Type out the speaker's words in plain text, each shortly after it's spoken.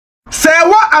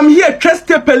Amihere chest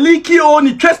tape leaky or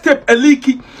ni chest tape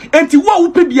leaky. Enti wa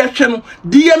upe biya no.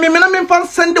 Diye me mena fan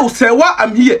sende o Serwaa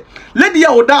Amihere. Lady ya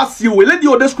odasi we lady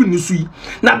odesku nusui.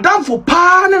 Na damfo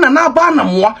pa na ba na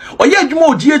mwa. Oye adwuma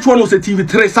o GH1 o se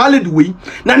TV3 solid way.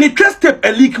 Na ni chest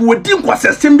tape leaky we din kwa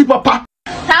sesem bi papa.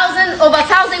 Over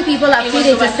 1,000 people have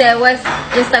tweeted to Serwaa's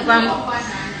Instagram.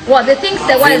 What they think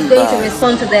Serwaa is going to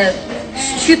respond to the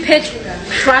stupid,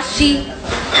 trashy,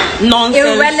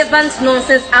 irrelevant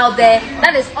nonsense out there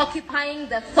that is occupying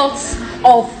the thoughts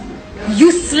of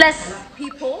useless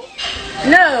people.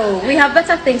 No, we have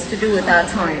better things to do with our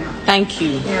time. Thank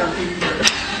you.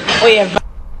 Yeah. Oh yeah.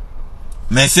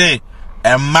 Me say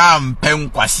a man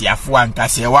pen kwasiafo anka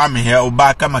Serwaa Amihere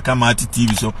oba kama ati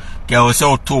TV so ke o se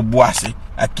oto boase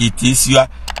akitisiwa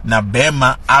na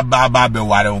bema aba be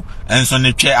ware enso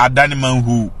ne twe adane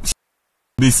manhu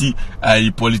besi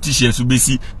politicians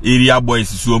besi area boys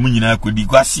so mu nyina kodi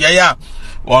kwasia ya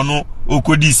ono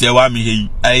okodi Serwaa Amihere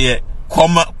aye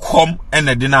kom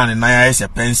ene de na ne nan aye se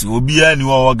pensi obi ani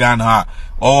wo Ghana ha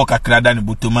o kakrada ne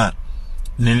botoma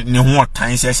ne ho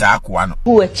tan se sa akwa no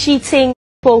who are cheating,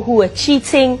 people who are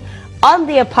cheating on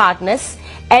their partners,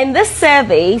 and this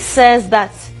survey says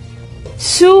that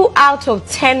 2 out of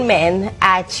 10 men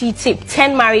are cheating,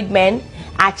 10 married men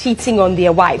are cheating on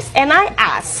their wives. And I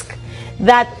ask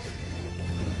that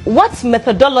what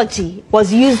methodology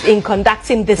was used in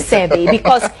conducting this survey,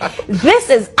 because this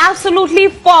is absolutely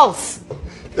false.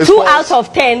 It's 2 out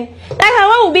of 10.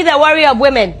 What will be the worry of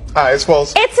women? It's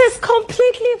false. It is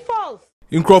completely false.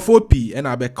 Nkrumah and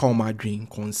Abeka my dream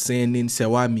concerning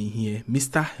Serwaa Amihere,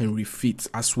 Mr. Henry Fitz,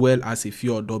 as well as a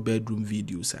few other bedroom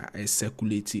videos are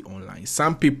circulating online.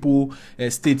 Some people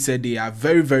state said they are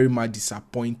very much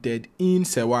disappointed in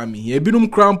Serwaa Amihere. Binum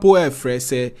Krampo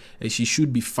say she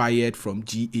should be fired from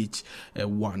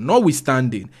GH1.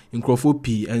 Notwithstanding,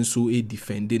 Nkrumah and so a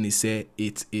defending say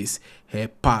it is her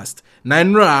past.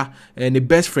 Nkrumah and the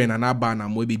best friend and Abana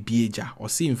Mobi Bieja, or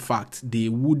see in fact they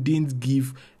wouldn't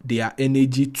give their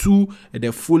energy to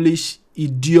the foolish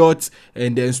idiot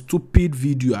and then stupid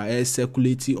video are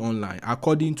circulating online,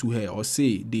 according to her, or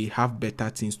say they have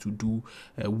better things to do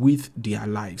with their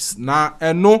lives. Now,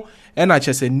 no, and I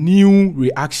just a new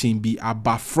reaction be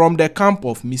about from the camp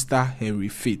of Mr. Henry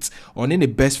Fitz on any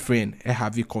best friend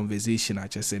have a conversation. I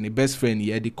just say the best friend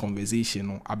he had the conversation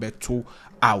on about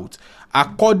out.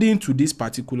 According to this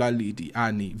particular lady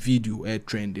and a video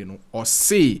trending or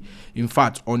say in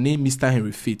fact on a Mr.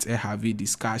 Henry Fitz have a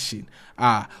discussion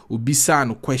ubisa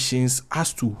no questions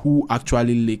as to who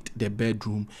actually leaked the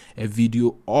bedroom a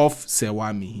video of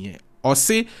Serwaa Amihere. Or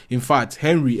say, in fact,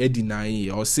 Henry deny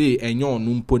or say enyo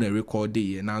numpo ne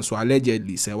recorded and so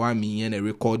allegedly Serwaa Amihere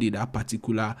recorded that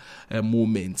particular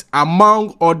moment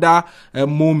among other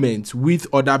moments with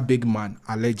other big man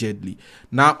allegedly.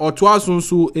 Now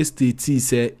Otwasunsu estate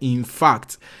say in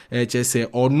fact just say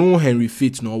or no Henry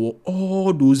Fitz no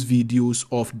all those videos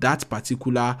of that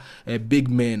particular big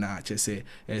man just say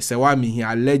Serwaa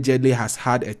Amihere allegedly has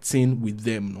had a thing with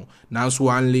them no. Now so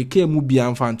anleke mu bi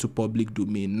amfa to public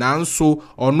domain. Now so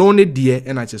or no ne dear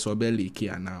and I just obey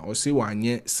na or say one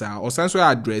year sa or sense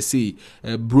address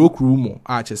broke rumor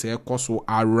just say so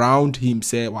around him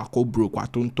say wako broke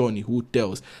watonton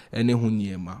hotels any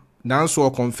hunyema. Now so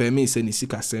confirming say ni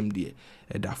sika sem there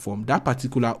that from that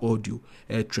particular audio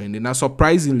trending. Now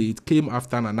surprisingly it came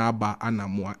after Nanaba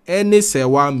Anamwa. Any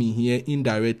Serwaa Amihere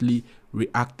indirectly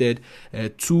reacted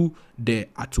to the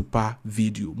At0pα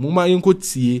video. Muma yonko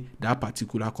tie that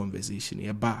particular conversation.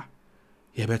 Yeba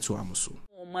yebeto amuso.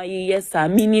 Yes, I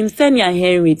mean, Senya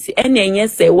Henry, and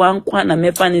yes, one kwana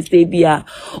mefani sebia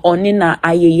onina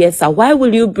yes. Why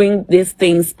will you bring these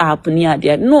things up near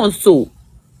there? No, so.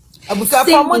 And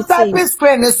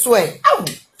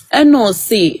no,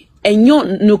 see, and you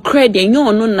no credit, you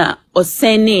no na. Or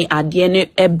sene adiene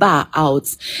eba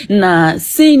out na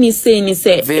say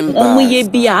omo ye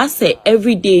bia say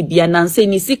every day bia na say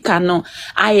ni sika no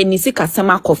aye ni sika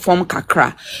sama conform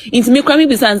kakra into me Kwame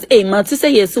bisans ma to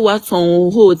say yes what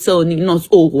on hotel ni not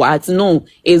what no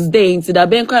is there into that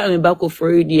ben kwa me back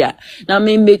for idea na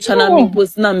me make channel me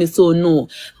post na me so no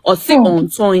or say on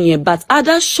ton but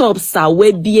other shops are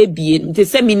we bie they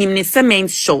say minim ne cement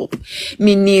shop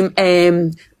minim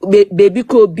baby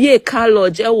ko be a car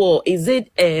lodge is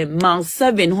it Mount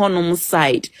 7 honum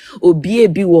side or be a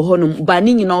be wo honum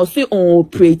banning in also on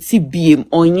pretty beam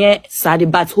on ye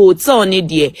side but hotel ni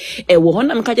dear wo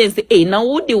honum catch and say now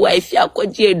what the wife ya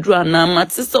kwaje drana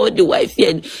matisa the wife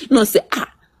no say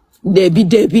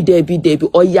Debbie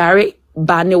or yare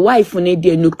ba ne wife ne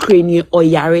de no krani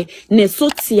oyare ne so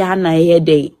tia na ye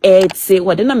dey say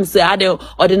what na me say ade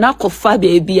or the na kofa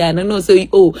baby and no say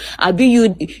oh abi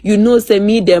you know say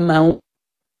me them man.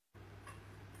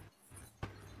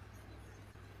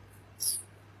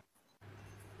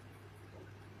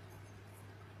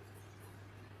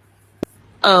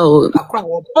 Oh,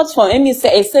 short form. Let me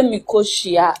say me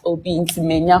koshia obi inti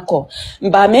menyako.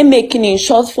 But me making in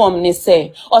short form ne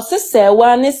say. Or say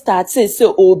one start say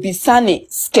obi sane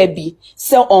skebi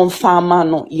say on farmer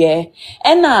no yeah.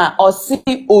 And or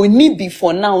see oni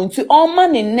before now until all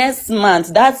man in next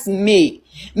month that's May.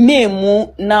 Me mu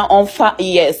na onfa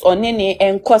yes onene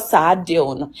enko saa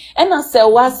deal no and I say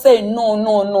what say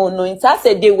no it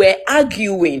say they were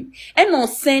arguing and on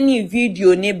sending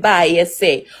video ne by yes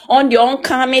say on the on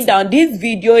calming down this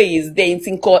video is the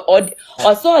thing called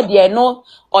or so there no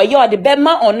or you the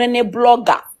bema on any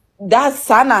blogger that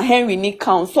Sana Henry ni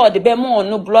count so the bema on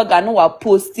no blogger no wa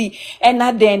posty and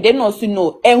then also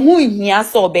know and who here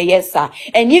so be yes sir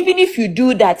and even if you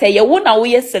do that you won't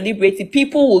always celebrate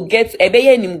people will get a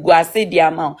be nim go say the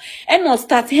amount and no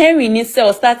start Henry ni say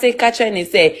or start catching ni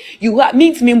say you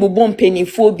meet me bobon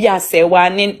penifobia say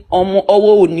one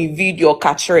owo ni video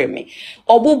catcher me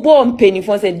obobon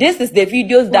penifo say this is the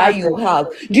videos that you have.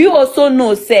 Do you also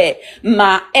know say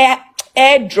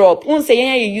airdrop un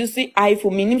say you use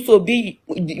iPhone minim so be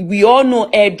we all know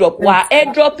airdrop wa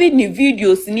airdropping the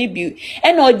videos ni bi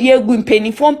and or the egu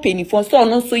penifon so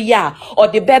no so yeah or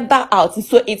the beba out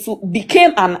so it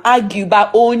became an argue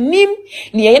but onim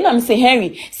ni na me say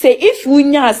Henry say if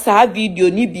wunya sa video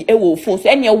ni bi e wo phone so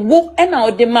and you wo and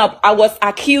now the map I was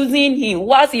accusing him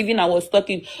was even I was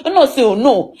talking no so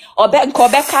no or be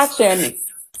catch me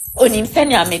onim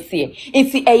senya metie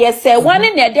inti say one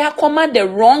in there command the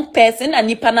wrong person and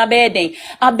nipa na be den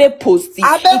abe posty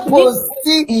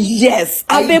yes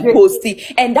abe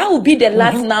posty and that will be the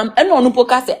last name and no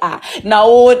poka say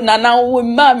now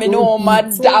ma me no ma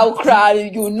down cry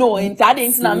you know in that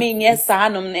na me yes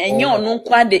anom na enye onu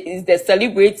kwa is the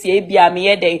celebrity e bia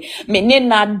me den me ne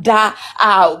na da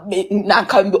na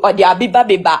can or the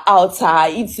abiba out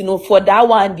it's for that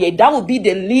one day that will be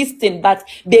the least thing but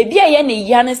baby ne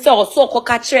yan so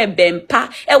kokachere bempa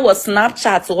it was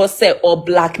Snapchat or say or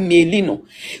blackmailing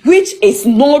which is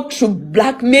not true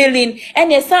blackmailing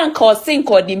and yes an cause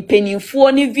or the penny for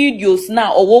any videos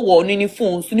now or wo any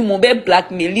phones ni mo be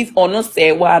blackmailing or no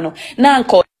say one na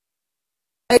call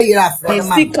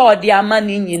stick or the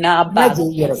money in our bag.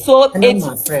 So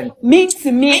it means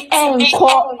to me and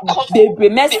call the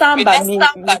mesamba me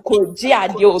koja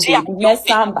the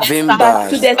mesamba. But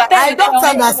to the I don't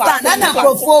understand. I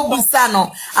don't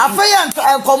understand. I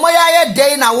feel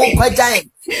day na wo koja.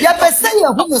 Ya pe say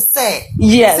you who say.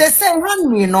 Yes. Say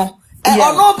run me no. And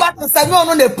no but say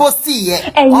no the post here.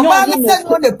 No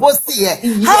the post here.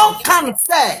 How can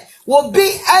say will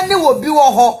be any will be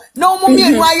no more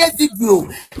video.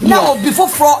 Now before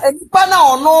for any panel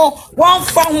or no one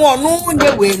phone or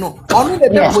no way no only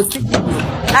the post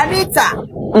Anita.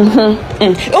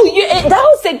 Oh, you that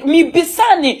was it. Me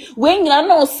bisani when you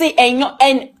know say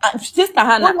and sister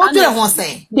Hannah. What do you want to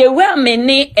say? There were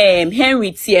many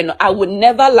Henry Tieno. I would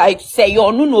never like to say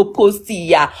you no posty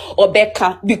ya or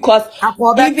Becca because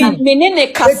even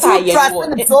menene kasa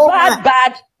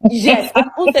bad. Yes, I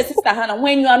put the sister Hannah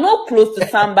when you are not close to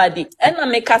somebody and I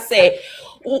make her say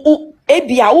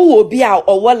Ebia will be our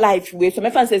or life way. So my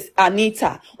friend says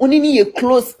Anita, only need a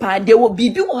close pan. There will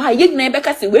be people who you never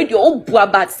say where your old boy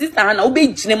but sister Hannah will be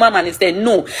Jinema man and say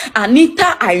no.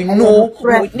 Anita, I know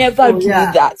would never do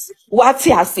that. What's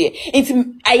he say? It's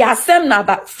I assume now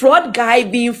but fraud guy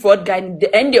being fraud guy and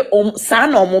the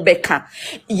son or Mobeka.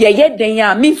 Yeah, then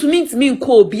yeah, means me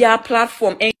could be a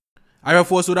platform.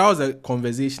 So that was a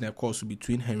conversation, of course,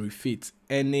 between Henry Fitz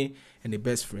and the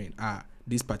best friend.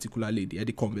 This particular lady had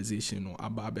the conversation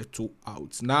about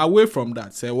At0pα. Now away from that,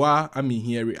 Serwaa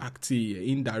Amihere reacted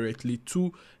indirectly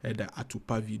to the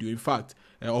At0pα video. In fact,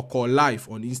 or call live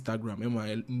on Instagram.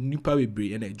 Nipa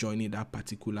Webre and joining that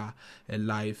particular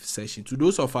live session. To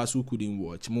those of us who couldn't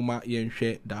watch, Mama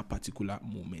share that particular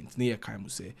moment. Near time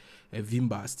say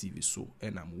Vimba TV so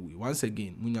and I'm once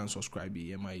again munyan subscribe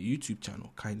to my YouTube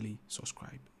channel. Kindly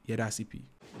subscribe. Reacts.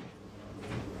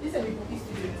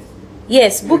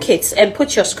 Yes, book it and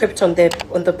put your script on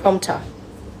the prompter.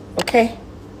 Okay?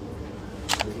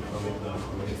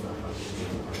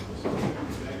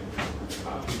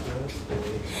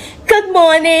 Good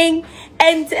morning.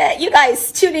 And you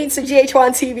guys tune in to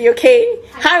GH1 TV, okay?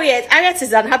 Harriet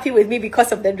is unhappy with me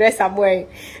because of the dress I'm wearing.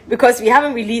 Because we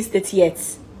haven't released it yet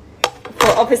for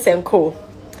Office and Co.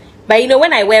 But you know,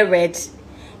 when I wear red,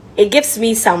 it gives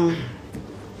me some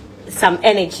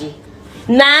energy.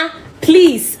 Nah,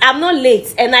 please, I'm not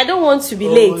late and I don't want to be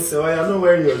late. So I'm not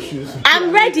wearing your shoes.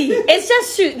 I'm ready. It's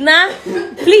just shoot. Nah,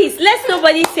 please, let's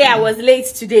nobody say I was late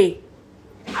today.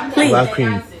 Please.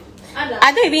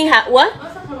 I don't even have what?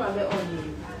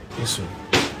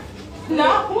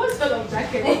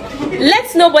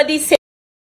 Let's nobody say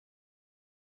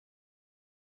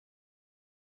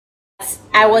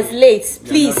I was late.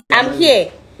 Please, I'm here.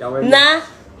 Nah,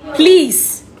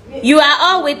 please. You are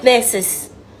all witnesses.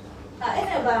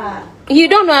 You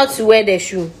don't know how to wear the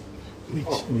shoe. Wait.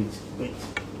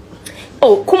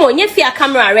 Oh, come on, you have your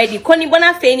camera ready. Koni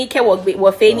bona feni ke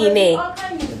wo feni ne.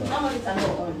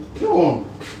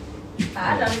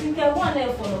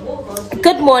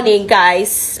 Good morning,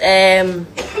 guys.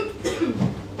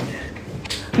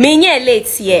 Me late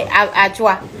here.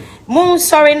 Ajwa. Mun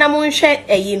sorry na mun share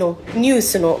you know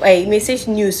news no message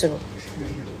news no.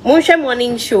 Mun share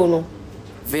morning show no.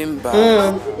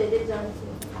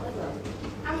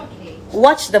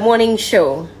 Watch the morning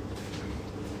show.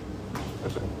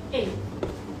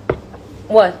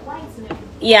 What?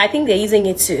 Yeah, I think they're using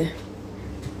it too.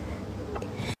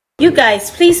 You guys,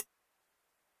 please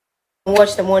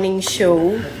watch the morning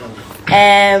show.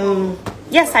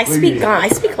 Yes, I speak Ghana. I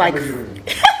speak like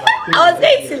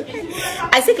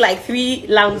I speak like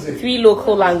three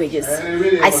local languages.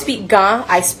 I speak Ghana.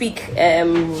 I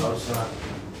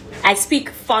speak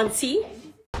Fanti.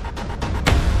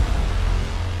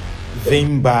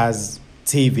 Vimbaz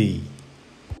TV.